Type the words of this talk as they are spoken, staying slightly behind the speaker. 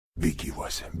Biki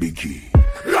wasn't Biki.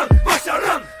 Run, Basha,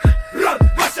 run! Run,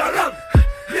 Basha, run!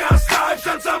 Nie ostaje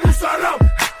szansa, musa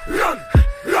run!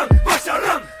 Run, Basha,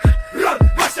 run! Run,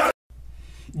 Basha!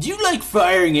 Do you like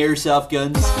firing airsoft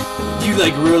guns? Do you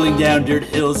like rolling down dirt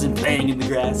hills and playing in the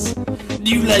grass? Do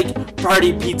you like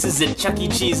party pizzas at Chuck E.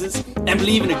 Cheese's and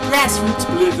believe in a grassroots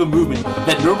political movement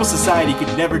that normal society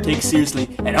could never take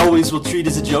seriously and always will treat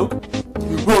as a joke?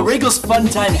 Well, Wriggles Fun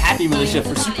Time Happy Militia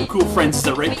for super cool friends is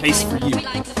the right place for you.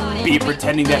 Be it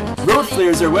pretending that road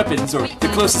flares are weapons or the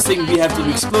closest thing we have to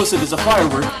an explosive is a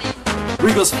firework,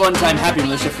 Wriggles Fun Time Happy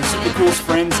Militia for super cool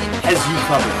friends has you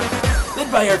covered.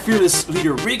 Led by our fearless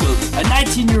leader Wriggles, a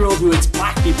 19-year-old who hates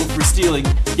black people for stealing,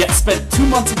 yet spent 2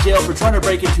 months in jail for trying to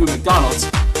break into a McDonald's,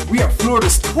 we are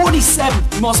Florida's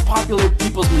 27th most popular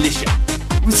people's militia.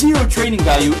 With zero training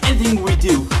value, anything we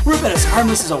do, we're about as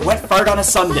harmless as a wet fart on a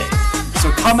Sunday.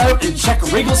 So come out and check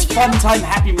Wriggles Fun Time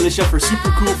Happy Militia for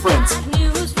super cool friends.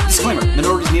 Disclaimer,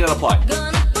 minorities need not apply.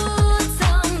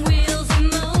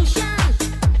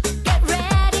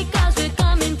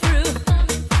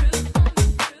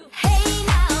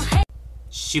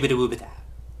 Shibida-woobida.